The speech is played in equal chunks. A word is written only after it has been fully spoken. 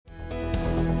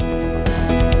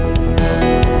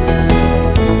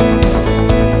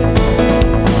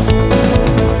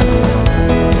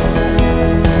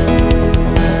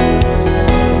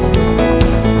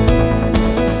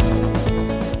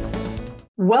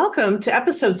Welcome to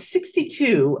episode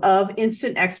 62 of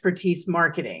Instant Expertise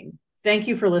Marketing. Thank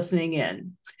you for listening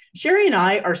in. Sherry and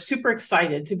I are super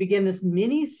excited to begin this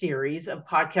mini series of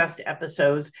podcast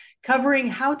episodes covering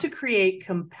how to create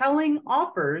compelling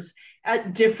offers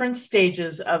at different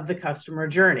stages of the customer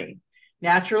journey.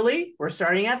 Naturally, we're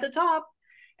starting at the top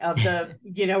of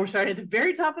we're starting at the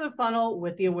very top of the funnel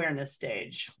with the awareness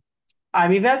stage.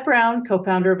 I'm Yvette Brown,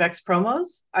 co-founder of X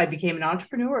Promos. I became an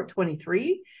entrepreneur at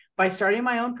 23 by starting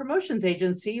my own promotions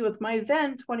agency with my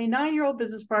then 29-year-old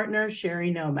business partner,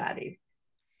 Sherry Nomadi.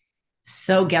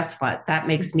 So guess what? That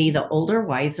makes me the older,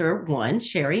 wiser one,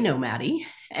 Sherry Nomadi.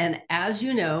 And as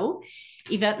you know,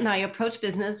 Yvette and I approach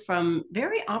business from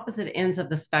very opposite ends of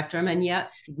the spectrum, and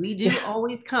yet we do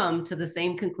always come to the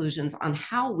same conclusions on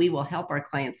how we will help our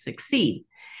clients succeed.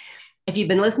 If you've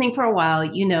been listening for a while,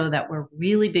 you know that we're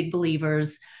really big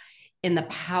believers in the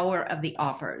power of the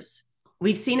offers.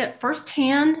 We've seen it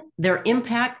firsthand, their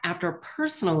impact after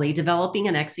personally developing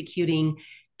and executing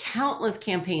countless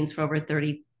campaigns for over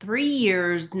 33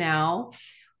 years now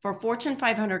for Fortune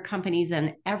 500 companies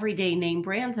and everyday name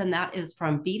brands. And that is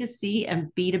from B2C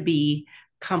and B2B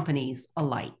companies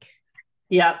alike.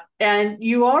 Yeah. And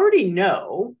you already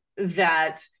know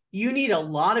that you need a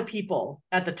lot of people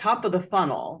at the top of the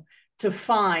funnel to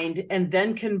find and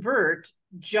then convert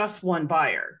just one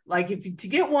buyer. Like to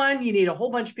get one, you need a whole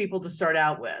bunch of people to start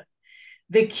out with.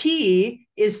 The key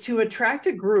is to attract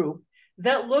a group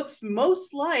that looks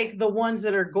most like the ones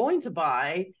that are going to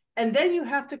buy, and then you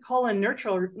have to call and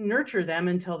nurture them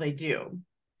until they do.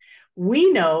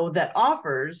 We know that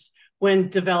offers, when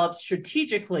developed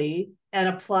strategically and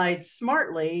applied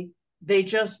smartly, they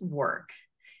just work.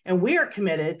 And we are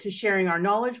committed to sharing our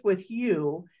knowledge with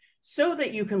you so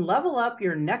that you can level up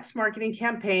your next marketing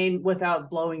campaign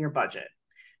without blowing your budget.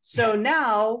 So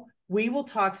now we will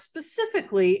talk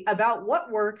specifically about what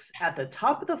works at the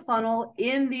top of the funnel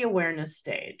in the awareness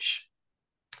stage.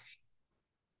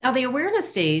 Now, the awareness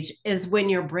stage is when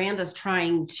your brand is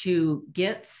trying to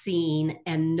get seen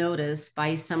and noticed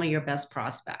by some of your best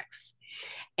prospects.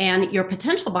 And your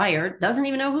potential buyer doesn't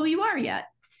even know who you are yet.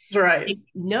 That's right. They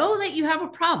know that you have a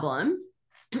problem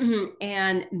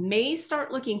and may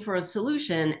start looking for a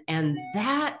solution. And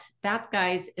that,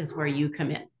 guys, is where you come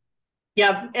in.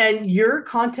 Yep. And your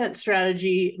content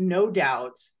strategy, no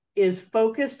doubt, is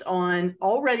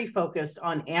already focused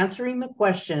on answering the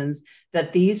questions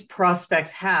that these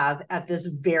prospects have at this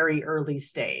very early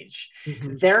stage.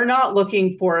 Mm-hmm. They're not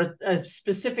looking for a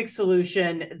specific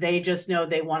solution. They just know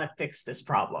they want to fix this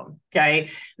problem. Okay.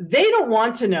 They don't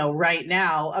want to know right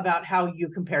now about how you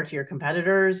compare to your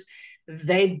competitors.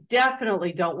 They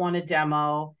definitely don't want a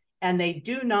demo, and they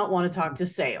do not want to talk to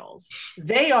sales.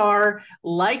 They are,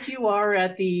 like you are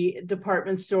at the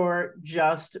department store,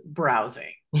 just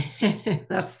browsing.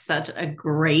 That's such a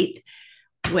great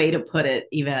way to put it,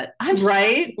 Yvette. I'm just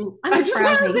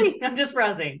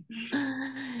browsing.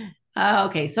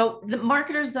 Okay. So the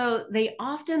marketers, though, they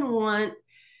often want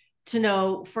to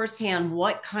know firsthand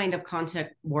what kind of content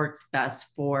works best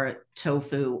for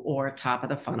tofu or top of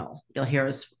the funnel. You'll hear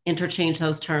us interchange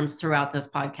those terms throughout this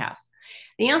podcast.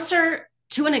 The answer,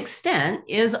 to an extent,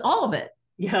 is all of it.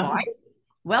 Yeah. Why?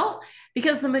 Well,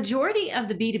 because the majority of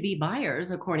the B2B buyers,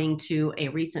 according to a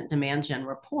recent Demand Gen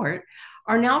report,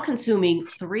 are now consuming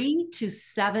 3 to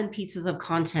 7 pieces of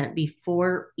content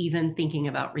before even thinking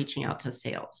about reaching out to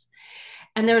sales.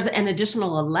 And there's an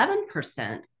additional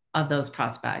 11% of those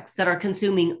prospects that are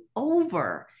consuming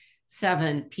over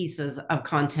 7 pieces of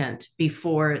content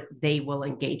before they will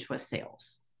engage with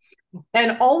sales.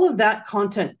 And all of that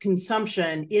content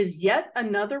consumption is yet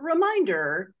another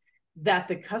reminder that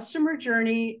the customer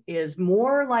journey is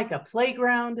more like a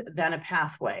playground than a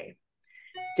pathway.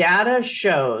 Data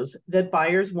shows that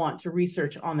buyers want to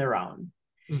research on their own,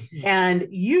 and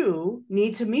you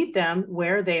need to meet them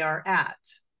where they are at.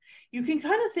 You can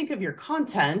kind of think of your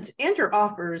content and your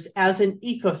offers as an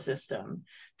ecosystem.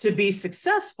 To be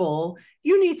successful,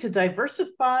 you need to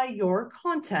diversify your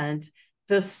content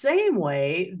the same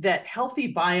way that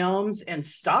healthy biomes and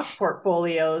stock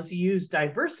portfolios use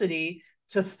diversity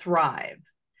to thrive.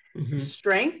 Mm-hmm. The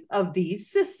strength of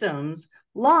these systems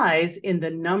lies in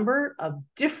the number of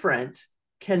different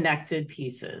connected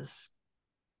pieces.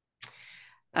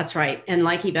 That's right. And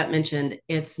like Yvette mentioned,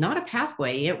 it's not a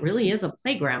pathway. It really is a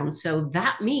playground. So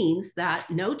that means that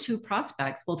no two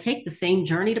prospects will take the same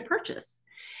journey to purchase.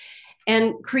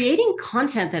 And creating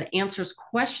content that answers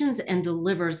questions and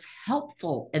delivers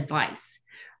helpful advice.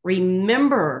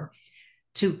 Remember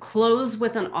to close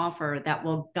with an offer that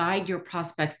will guide your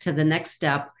prospects to the next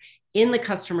step in the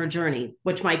customer journey,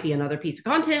 which might be another piece of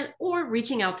content or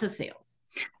reaching out to sales.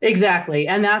 Exactly.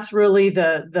 And that's really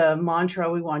the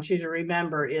mantra we want you to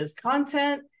remember is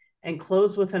content and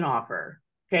close with an offer.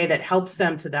 Okay, that helps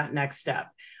them to that next step.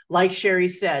 Like Sherry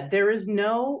said, there is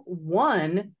no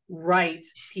one right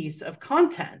piece of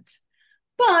content.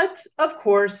 But of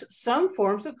course, some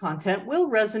forms of content will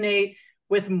resonate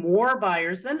with more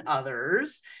buyers than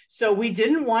others. So we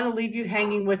didn't want to leave you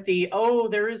hanging with the, oh,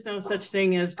 there is no such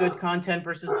thing as good content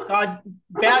versus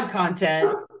bad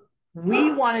content.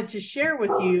 We wanted to share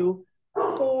with you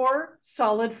 4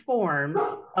 solid forms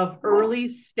of early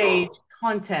stage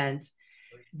content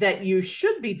that you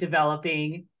should be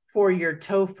developing for your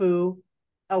tofu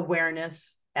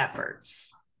awareness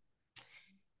efforts.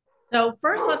 So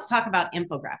first, let's talk about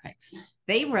infographics.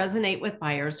 They resonate with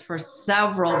buyers for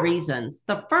several reasons.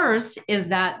 The first is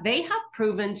that they have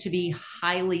proven to be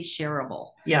highly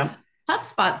shareable. Yeah.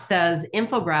 HubSpot says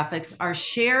infographics are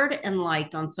shared and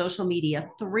liked on social media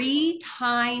 3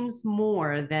 times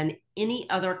more than any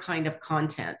other kind of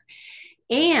content.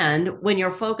 And when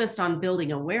you're focused on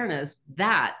building awareness,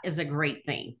 that is a great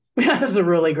thing. That's a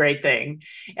really great thing.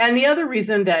 And the other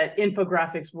reason that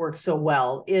infographics work so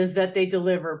well is that they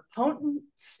deliver potent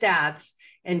stats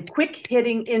and quick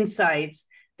hitting insights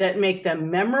that make them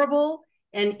memorable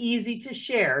and easy to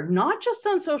share, not just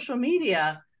on social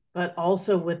media, but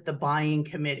also with the buying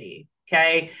committee.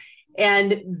 Okay.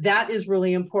 And that is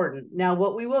really important. Now,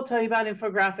 what we will tell you about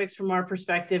infographics from our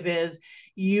perspective is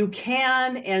you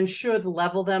can and should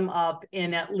level them up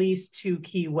in at least 2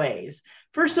 key ways.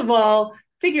 First of all,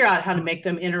 figure out how to make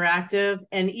them interactive.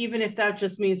 And even if that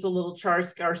just means the little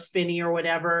charts are spinny or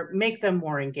whatever, make them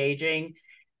more engaging.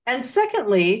 And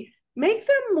secondly, make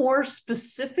them more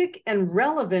specific and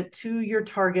relevant to your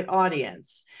target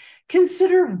audience.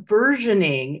 Consider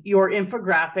versioning your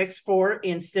infographics, for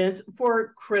instance,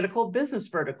 for critical business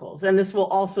verticals. And this will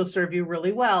also serve you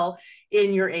really well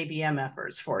in your ABM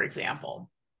efforts, for example.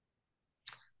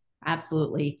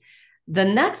 Absolutely. The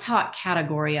next hot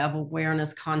category of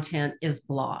awareness content is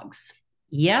blogs.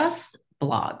 Yes,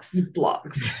 blogs.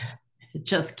 Blogs.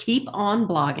 Just keep on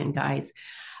blogging, guys.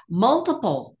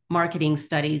 Multiple marketing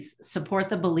studies support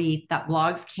the belief that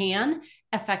blogs can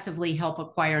effectively help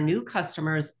acquire new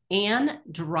customers and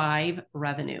drive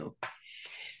revenue.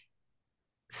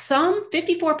 Some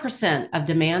 54% of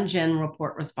Demand Gen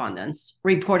report respondents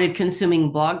reported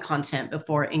consuming blog content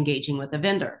before engaging with a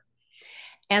vendor.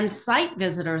 And site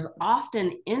visitors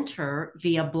often enter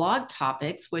via blog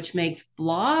topics, which makes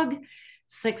blog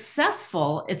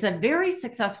successful. It's a very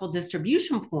successful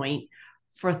distribution point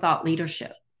for thought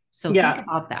leadership. So think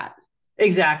about that.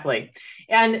 Exactly.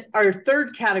 And our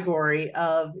third category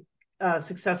of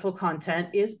successful content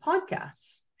is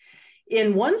podcasts.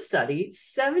 In one study,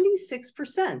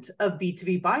 76% of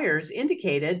B2B buyers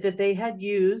indicated that they had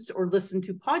used or listened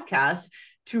to podcasts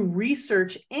to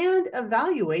research and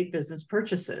evaluate business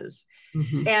purchases.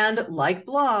 Mm-hmm. And like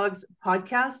blogs,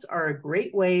 podcasts are a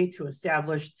great way to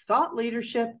establish thought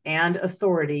leadership and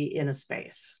authority in a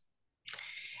space.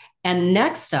 And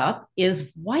next up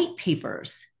is white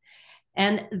papers.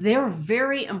 And they're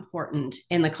very important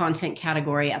in the content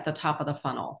category at the top of the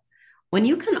funnel. When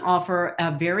you can offer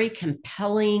a very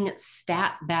compelling,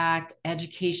 stat-backed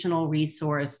educational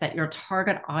resource that your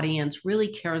target audience really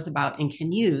cares about and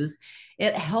can use,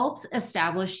 it helps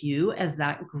establish you as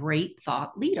that great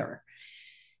thought leader.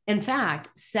 In fact,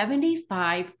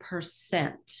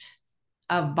 75%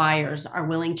 of buyers are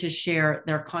willing to share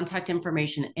their contact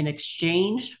information in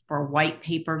exchange for white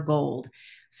paper gold.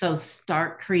 So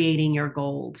start creating your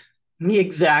gold.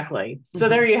 Exactly. So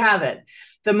there you have it.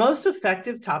 The most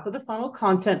effective top of the funnel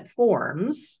content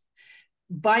forms,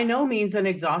 by no means an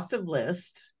exhaustive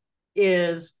list,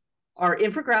 are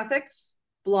infographics,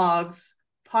 blogs,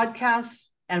 podcasts,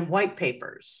 and white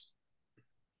papers.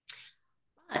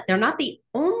 But they're not the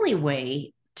only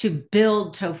way to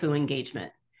build tofu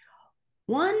engagement.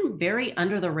 One very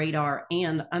under the radar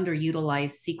and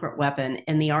underutilized secret weapon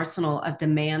in the arsenal of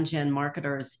demand gen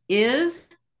marketers is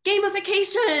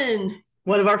gamification.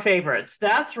 One of our favorites.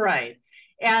 That's right.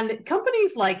 And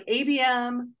companies like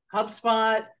ABM,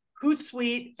 HubSpot,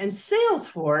 Hootsuite, and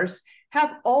Salesforce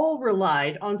have all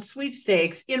relied on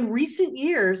sweepstakes in recent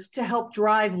years to help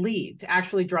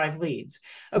actually drive leads.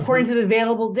 According to the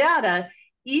available data,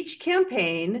 each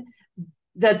campaign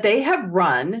that they have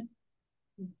run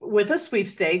with a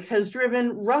sweepstakes has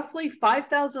driven roughly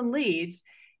 5,000 leads,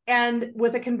 and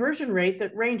with a conversion rate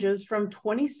that ranges from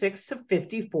 26 to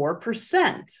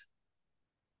 54%.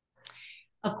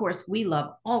 Of course, we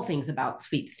love all things about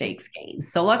sweepstakes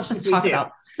games. So let's just talk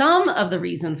about some of the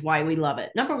reasons why we love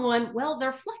it. Number one, well,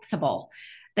 they're flexible.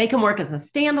 They can work as a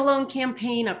standalone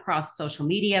campaign across social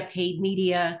media, paid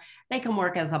media. They can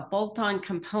work as a bolt-on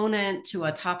component to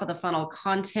a top of the funnel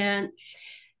content.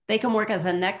 They can work as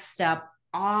a next step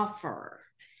offer.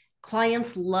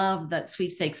 Clients love that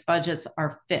sweepstakes budgets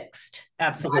are fixed.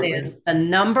 Absolutely. That is, the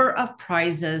number of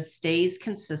prizes stays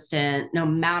consistent no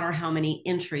matter how many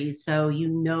entries, so you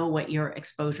know what your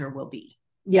exposure will be.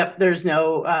 Yep, there's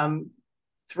no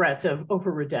threats of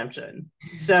over redemption.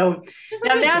 So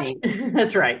now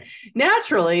that's right.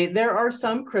 Naturally, there are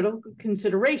some critical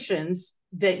considerations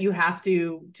that you have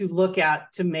to look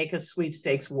at to make a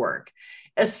sweepstakes work,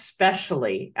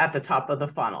 especially at the top of the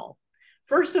funnel.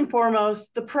 First and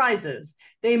foremost, the prizes.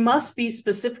 They must be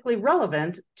specifically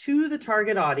relevant to the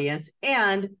target audience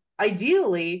and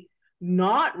ideally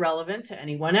not relevant to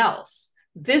anyone else.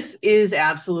 This is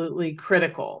absolutely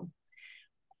critical.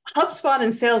 HubSpot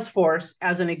and Salesforce,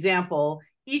 as an example,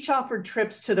 each offered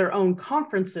trips to their own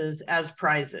conferences as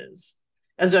prizes,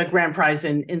 as a grand prize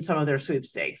in some of their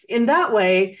sweepstakes. In that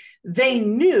way, they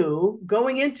knew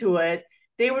going into it,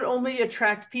 they would only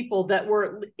attract people that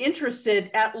were interested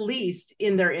at least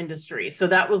in their industry. So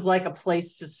that was like a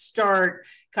place to start,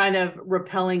 kind of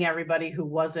repelling everybody who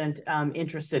wasn't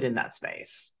interested in that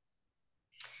space.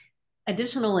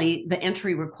 Additionally, the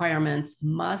entry requirements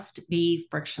must be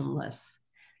frictionless.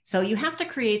 So you have to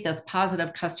create this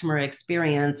positive customer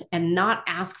experience and not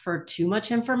ask for too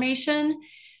much information,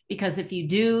 because if you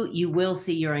do, you will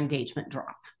see your engagement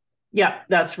drop. Yeah,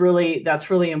 that's really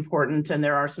important. And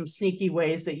there are some sneaky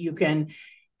ways that you can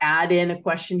add in a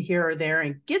question here or there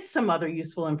and get some other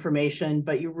useful information,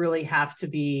 but you really have to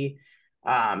be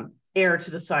err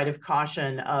to the side of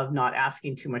caution of not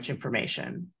asking too much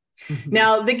information. Mm-hmm.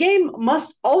 Now, the game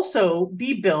must also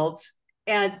be built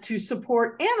and to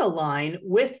support and align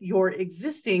with your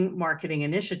existing marketing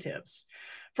initiatives.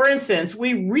 For instance,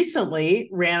 we recently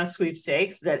ran a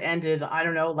sweepstakes that ended, I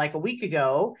don't know, like a week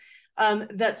ago,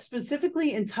 that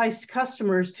specifically enticed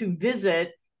customers to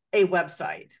visit a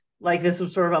website. Like this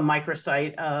was sort of a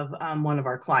microsite of one of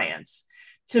our clients.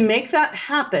 To make that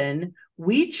happen,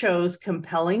 we chose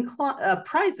compelling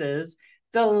prizes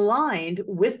that aligned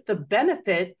with the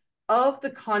benefit of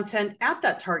the content at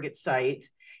that target site.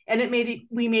 And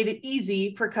we made it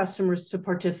easy for customers to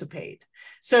participate.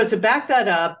 So to back that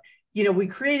up, we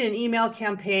created an email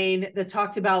campaign that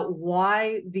talked about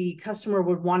why the customer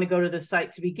would want to go to the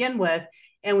site to begin with.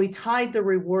 And we tied the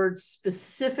rewards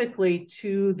specifically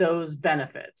to those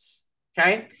benefits.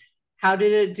 Okay. How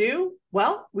did it do?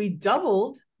 Well, we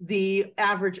doubled the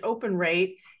average open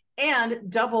rate and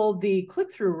doubled the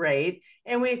click-through rate,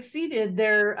 and we exceeded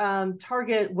their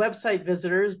target website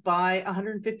visitors by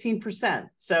 115%.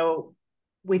 So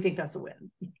we think that's a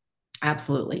win.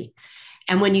 Absolutely.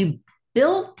 And when you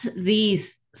built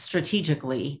these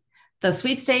strategically, the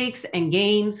sweepstakes and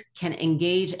games can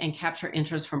engage and capture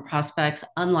interest from prospects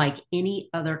unlike any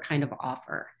other kind of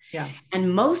offer. Yeah.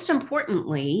 And most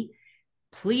importantly,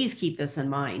 please keep this in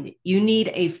mind. You need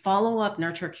a follow-up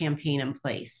nurture campaign in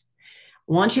place.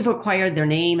 Once you've acquired their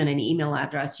name and an email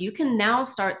address, you can now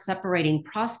start separating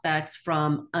prospects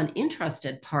from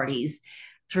uninterested parties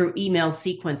through email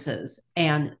sequences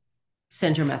and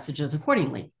send your messages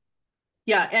accordingly.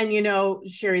 Yeah. And,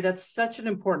 Sherry, that's such an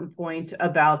important point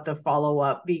about the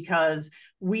follow-up, because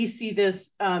we see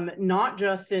this not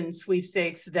just in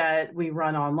sweepstakes that we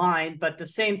run online, but the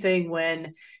same thing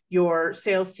when your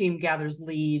sales team gathers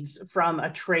leads from a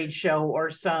trade show or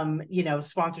some,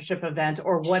 sponsorship event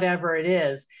or whatever it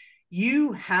is.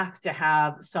 You have to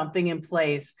have something in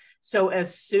place. So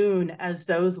as soon as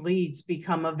those leads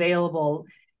become available,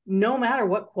 no matter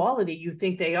what quality you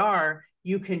think they are,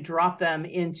 you can drop them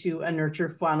into a nurture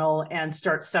funnel and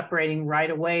start separating right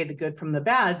away the good from the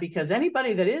bad, because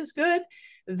anybody that is good,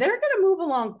 they're going to move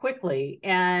along quickly.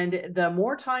 And the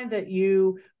more time that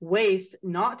you waste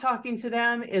not talking to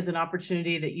them is an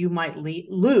opportunity that you might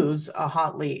lose a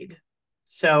hot lead.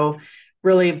 So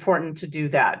really important to do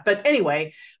that. But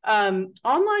anyway,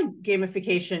 online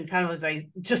gamification, kind of as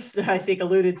I think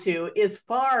alluded to, is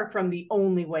far from the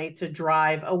only way to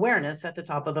drive awareness at the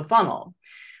top of the funnel.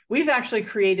 We've actually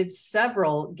created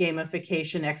several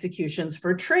gamification executions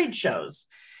for trade shows,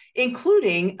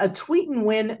 including a tweet and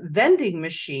win vending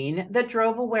machine that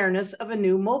drove awareness of a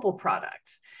new mobile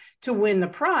product. To win the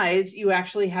prize, you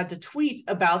actually had to tweet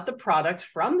about the product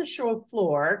from the show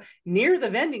floor near the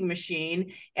vending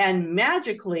machine, and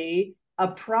magically a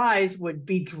prize would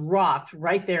be dropped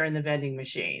right there in the vending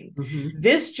machine.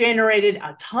 This generated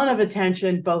a ton of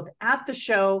attention both at the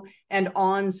show and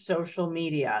on social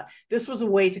media. This was a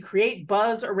way to create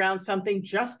buzz around something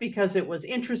just because it was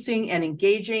interesting and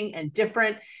engaging and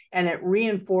different, and it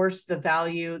reinforced the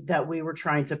value that we were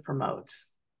trying to promote.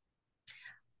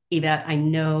 Yvette, I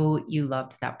know you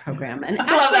loved that program. And I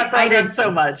love that program so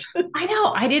much. I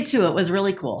know, I did too. It was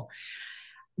really cool.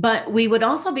 But we would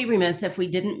also be remiss if we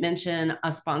didn't mention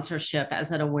a sponsorship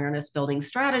as an awareness building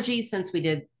strategy, since we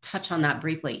did touch on that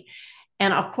briefly.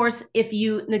 And of course, if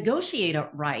you negotiate it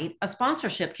right, a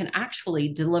sponsorship can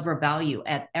actually deliver value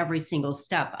at every single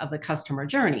step of the customer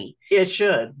journey. It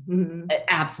should.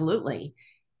 Absolutely.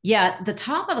 Yet the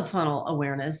top of the funnel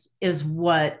awareness is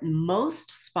what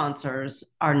most sponsors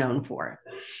are known for.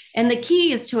 And the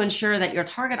key is to ensure that your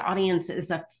target audience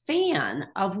is a fan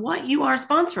of what you are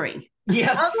sponsoring.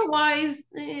 Yes. Otherwise,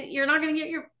 you're not going to get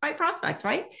your right prospects,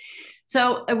 right?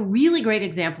 So a really great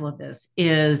example of this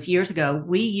is years ago,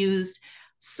 we used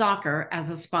soccer as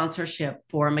a sponsorship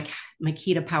for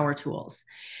Makita Power Tools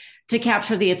to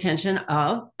capture the attention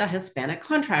of the Hispanic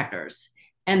contractors.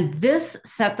 And this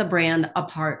set the brand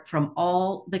apart from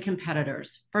all the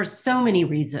competitors for so many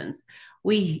reasons.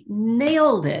 We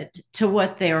nailed it to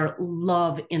what their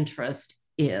love interest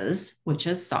is, which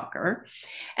is soccer,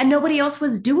 and nobody else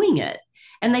was doing it.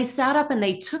 And they sat up and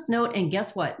they took note, and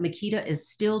guess what? Makita is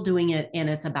still doing it, and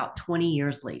it's about 20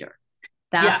 years later.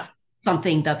 That's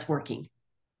something that's working.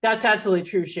 That's absolutely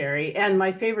true, Sherry. And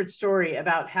my favorite story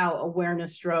about how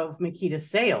awareness drove Makita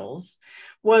sales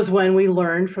was when we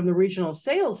learned from the regional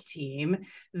sales team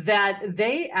that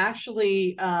they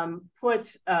actually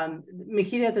Makita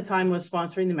at the time was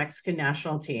sponsoring the Mexican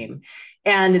national team,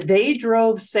 and they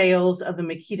drove sales of the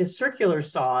Makita circular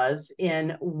saws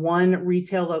in one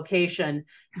retail location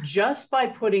just by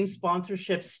putting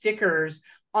sponsorship stickers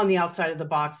on the outside of the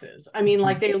boxes. I mean,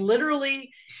 like they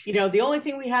literally, the only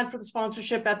thing we had for the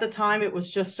sponsorship at the time, it was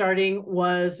just starting,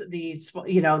 was the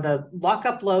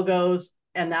lockup logos,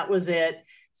 and that was it.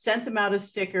 Sent them out as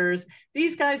stickers.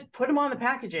 These guys put them on the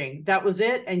packaging. That was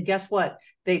it. And guess what?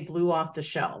 They blew off the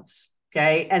shelves.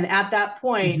 Okay. And at that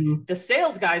point, the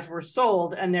sales guys were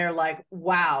sold, and they're like,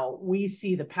 wow, we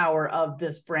see the power of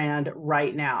this brand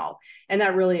right now. And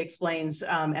that really explains,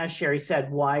 as Sherry said,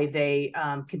 why they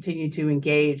continue to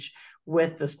engage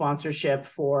with the sponsorship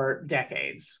for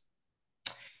decades.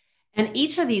 And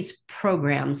each of these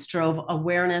programs drove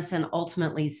awareness and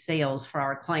ultimately sales for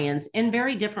our clients in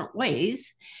very different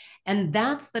ways. And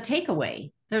that's the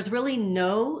takeaway. There's really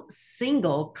no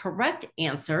single correct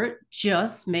answer.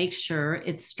 Just make sure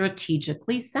it's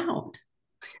strategically sound.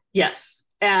 Yes.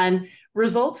 And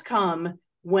results come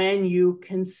when you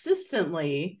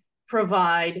consistently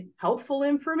provide helpful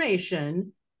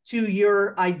information to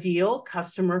your ideal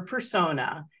customer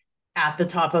persona at the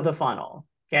top of the funnel.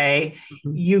 Okay.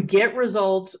 You get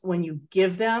results when you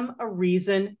give them a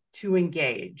reason to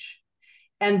engage.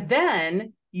 And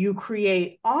then you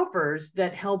create offers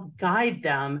that help guide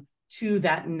them to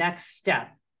that next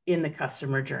step in the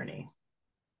customer journey.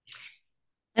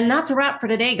 And that's a wrap for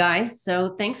today, guys.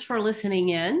 So thanks for listening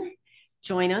in.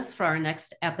 Join us for our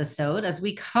next episode as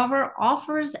we cover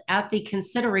offers at the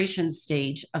consideration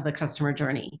stage of the customer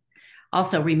journey.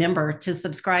 Also, remember to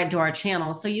subscribe to our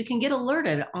channel so you can get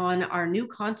alerted on our new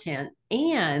content,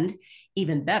 and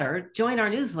even better, join our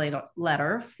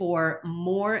newsletter for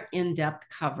more in-depth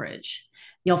coverage.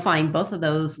 You'll find both of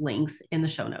those links in the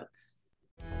show notes.